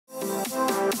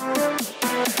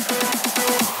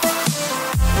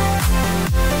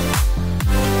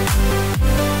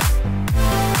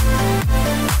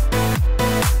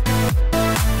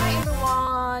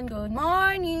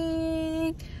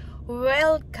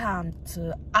welcome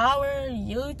to our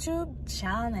YouTube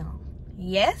channel.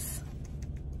 Yes?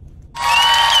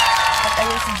 At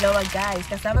ayun si Jowa guys.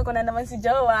 Kasama ko na naman si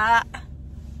Jowa.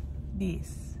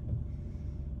 This.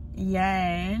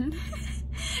 Yan.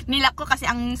 Nilak ko kasi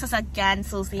ang sasakyan,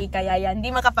 susi. Kaya yan,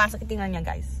 hindi makapasok. Tingnan niya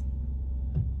guys.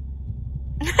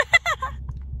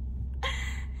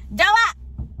 Jowa!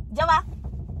 Jowa!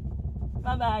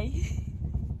 Bye-bye.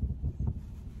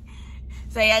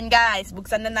 So, yan guys.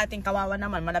 Buksan na natin. Kawawa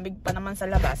naman. Malamig pa naman sa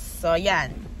labas. So,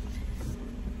 yan.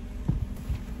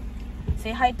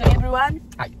 Say hi to everyone.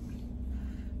 Hi.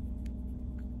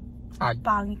 Hi.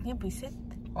 Pangit niya, bisit.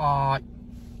 Hi.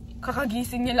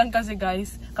 Kakagising niya lang kasi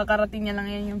guys. Kakarating niya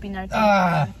lang yan yung pinarking.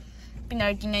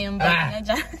 Pinarking niya yung bike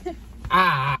niya dyan.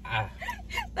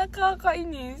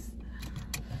 Nakakainis.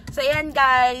 So, yan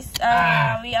guys.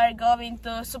 We are going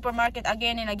to supermarket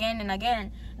again and again and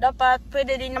again. Dapat,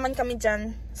 pwede din naman kami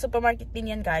dyan. Supermarket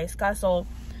din yan guys. Kaso,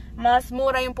 mas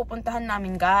mura yung pupuntahan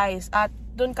namin guys. At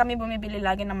doon kami bumibili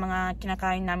lagi ng mga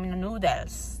kinakain namin na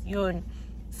noodles. Yun.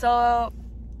 So,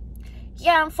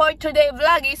 yeah, for today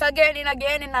vlog is again and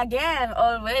again and again.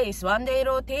 Always, one day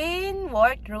routine,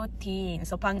 work routine.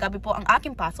 So, panggabi po ang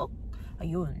aking pasok.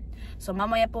 Ayun. So,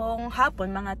 mamaya pong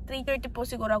hapon, mga 3:30 po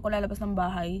siguro ako lalabas ng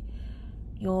bahay.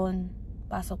 Yun.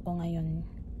 Pasok ko ngayon.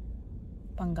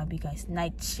 Panggabi guys.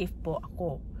 Night shift po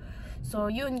ako. So,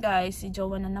 yun guys. Si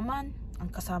Jowa na naman. Ang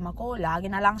kasama ko. Lagi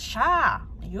na lang siya.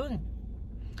 Ayun.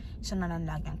 Siya na lang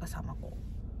lagi ang kasama ko.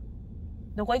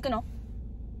 Dokoy ko no?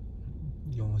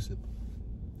 Yoms.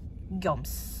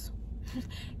 Gyoms.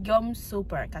 Gyoms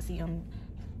Super. Kasi yung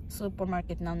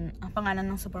supermarket ng, ang pangalan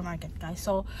ng supermarket guys.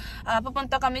 So,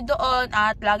 pupunta kami doon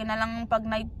at lagi na lang pag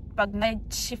night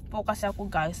shift po kasi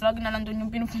ako guys. Lagi na lang doon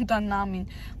yung pinupuntahan namin.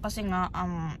 Kasi nga,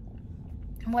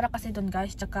 mura kasi doon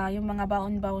guys. Tsaka yung mga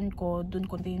baon-baon ko, doon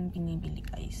ko din binibili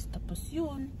guys. Tapos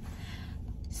yun.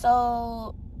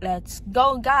 So, let's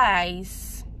go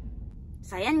guys.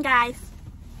 So, ayan guys.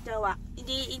 Jowa.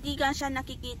 Hindi ka siya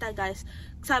nakikita guys.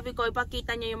 Sabi ko,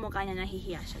 ipakita niya yung mukha niya,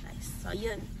 nahihiya siya guys. So,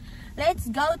 yun.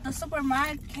 Let's go to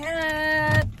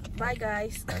supermarket. Bye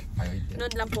guys.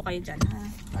 Nood lang po kayo dyan ha.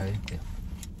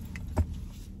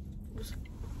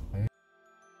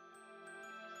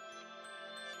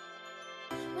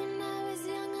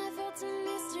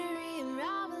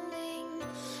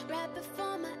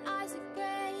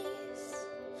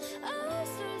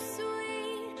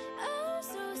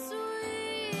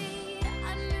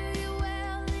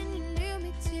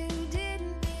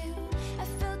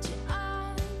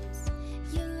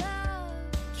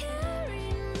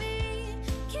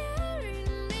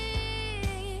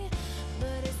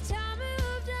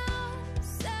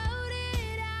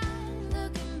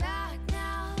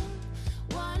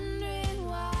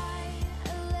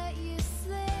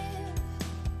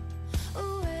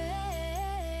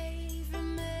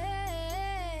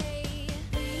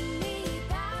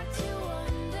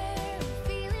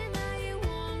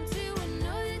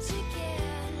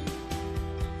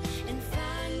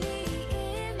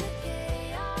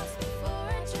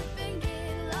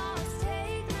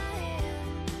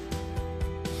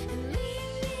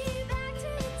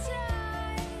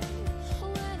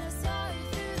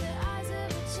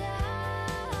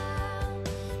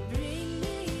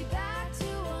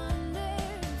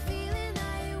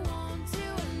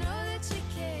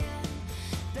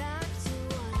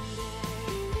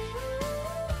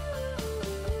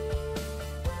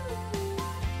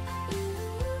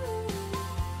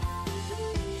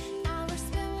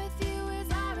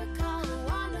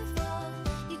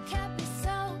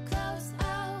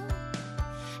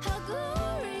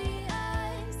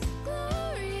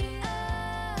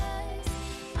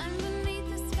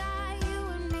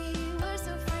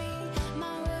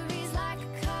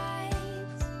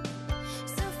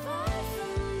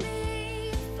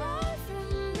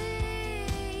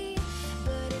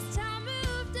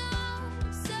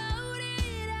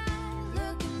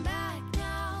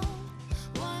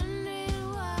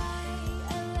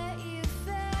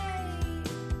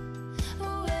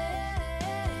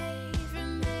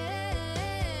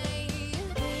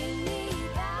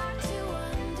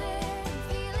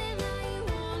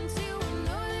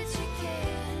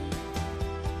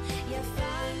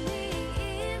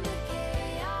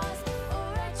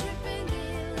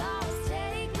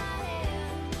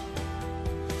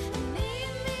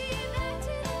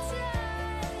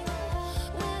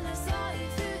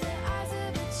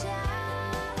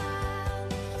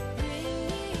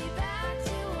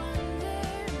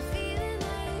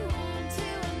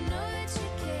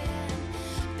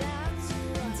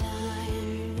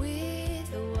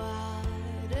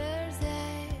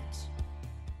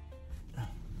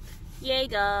 Yay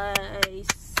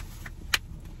guys!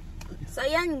 So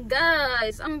ayan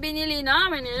guys, ang binili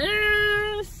namin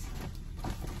is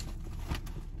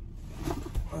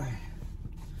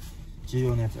重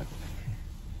要なやつだ。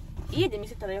家で見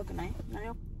せたらよくない？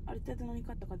ある程度何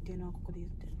買ったかっていうのはここで言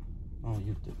ってる。あ、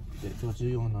言ってる。で、今日重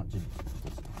要な人物。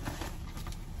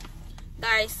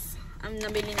Guys, ang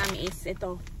nabili namin is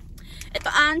ito. Ito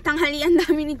ang tanghalian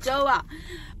namin ni Jowa.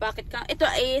 Bakit ka? Ito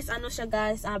is, ano siya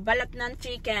guys, balat ng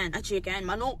chicken.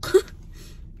 Manok.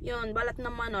 Yun, balat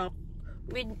ng manok.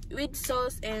 With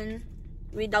sauce and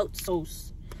without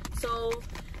sauce. So,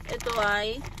 ito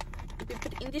ay,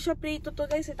 hindi siya prito to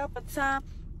guys. Dapat sa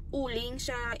uling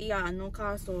siya iano.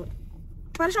 Kaso,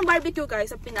 para siyang barbecue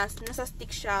guys sa Pinas. Nasa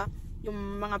stick siya.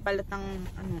 Yung mga balat ng,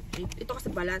 ano, ito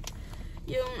kasi balat.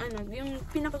 Yung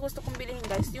pinakagusto kong bilhin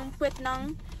guys, yung puwet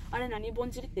ng,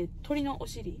 nibonjiri te, tori no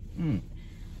oshiri.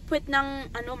 Puwet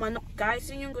ng, manok guys,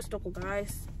 yun yung gusto ko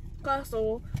guys.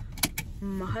 Kaso,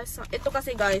 mahal sa, ito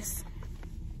kasi guys,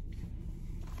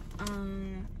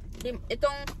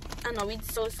 itong, with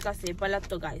sauce kasi, balat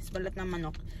to guys, balat ng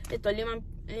manok. Ito, 5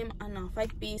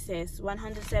 pieces,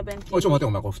 170. おい、ちょっと待って、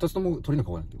お前、これ2つとも鳥の皮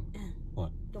やってる。お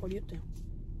い。だから言ったよ。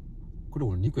これ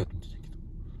俺肉やと思ってたけど。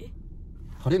え？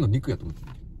タレの肉やと思って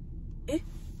た。え？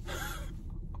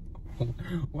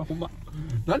お前ほんま。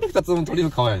なんで2つも鳥の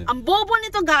皮やねん。Ang bobo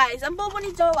nito guys, ang bobo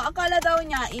ni Jowa. Akala daw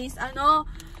niya is,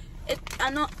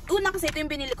 una kasi ito yung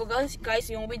binili ko guys,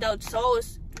 yung without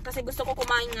sauce. Kasi gusto ko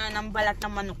kumain nga ng balat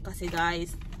ng manok kasi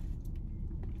guys.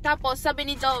 Tapos sabi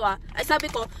ni Jowa, sabi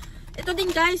ko, ito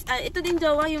din guys, ito din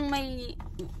Jowa yung may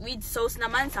with sauce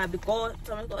naman, sabi ko.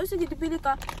 Sabi ko, sige, dipili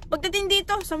ka. Pagdating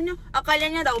dito, sabi niya, akala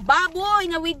niya daw, baboy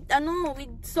na with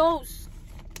sauce.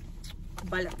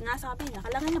 Balat nga sabi niya,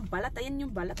 kailangan niya balat, ayan yung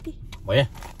balat eh. Oye.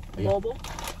 Bobo.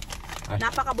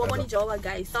 Napaka-bobo ni Jowa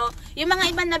guys. So, yung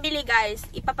mga ibang nabili guys,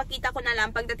 ipapakita ko na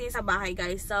lang pagdating sa bahay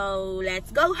guys. So,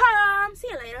 let's go home! See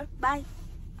you later. Bye!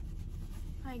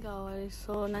 Hi guys.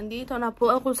 So, nandito na po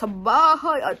ako sa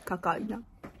bahay at kakain na.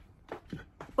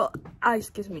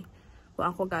 Excuse me. Po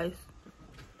ako guys.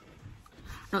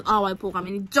 Nag-away po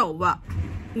kami ni Jowa.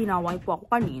 Inaway po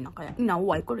ako kanina, kaya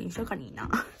inaway ko rin siya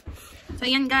kanina. So,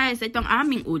 yan guys. Ito ang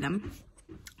aming ulam.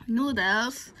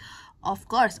 Noodles. Of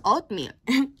course, oatmeal.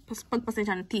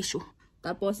 Pagpasensya ng tissue.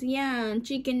 Tapos, yan.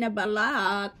 Chicken na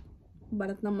balat.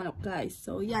 Balat ng manok, guys.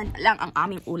 So, yan lang ang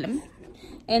aming ulam.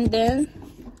 And then,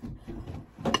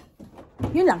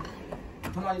 yun lang.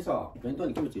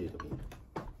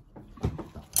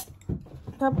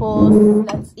 Tapos,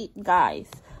 let's eat, guys.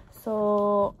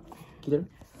 So,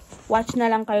 watch na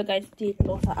lang kayo, guys,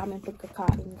 dito sa aming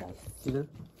pagkakain, guys.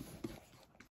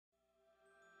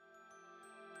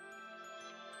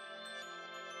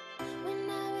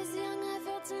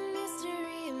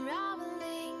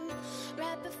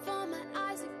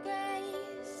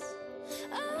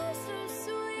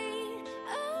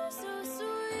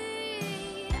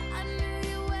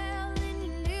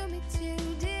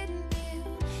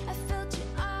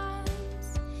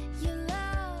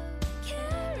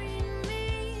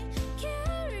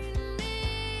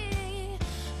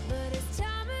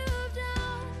 Time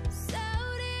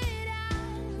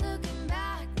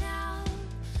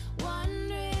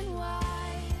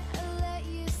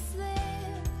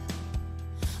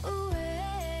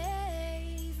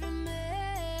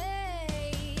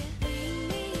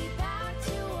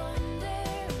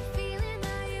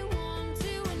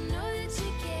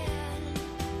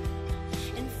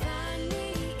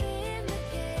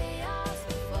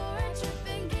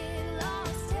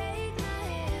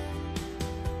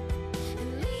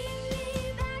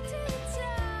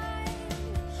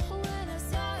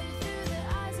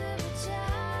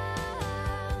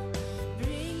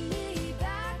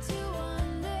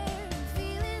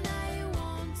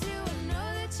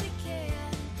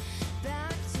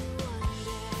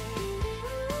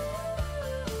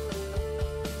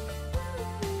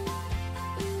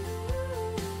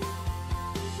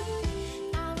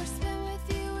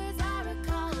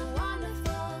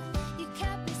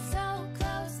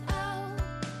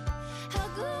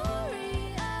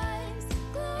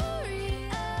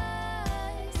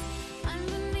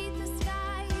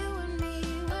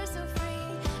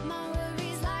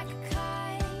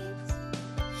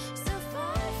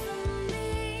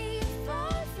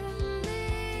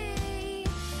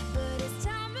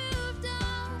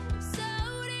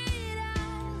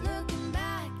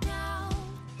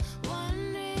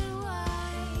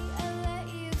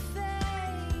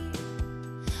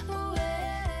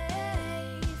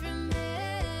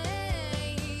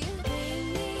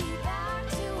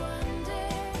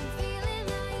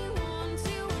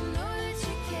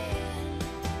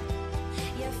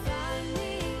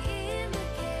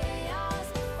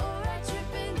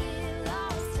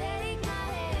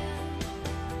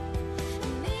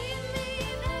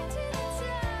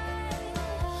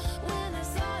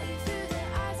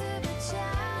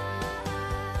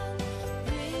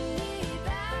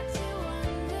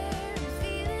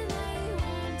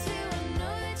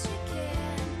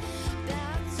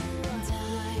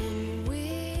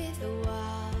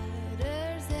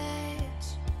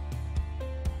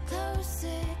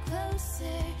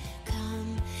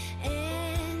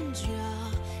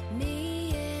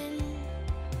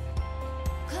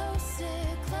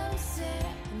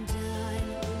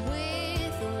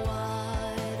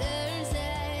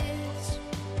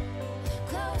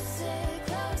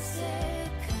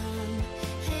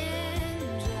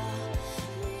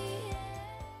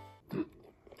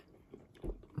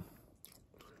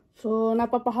So,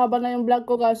 napapahaba na yung vlog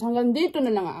ko guys. Hanggang dito na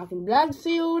lang ang aking vlog.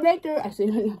 See you later. See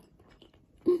you lang.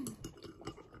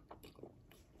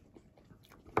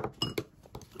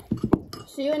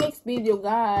 See you next video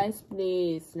guys.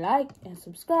 Please like and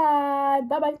subscribe.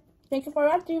 Bye bye. Thank you for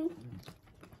watching.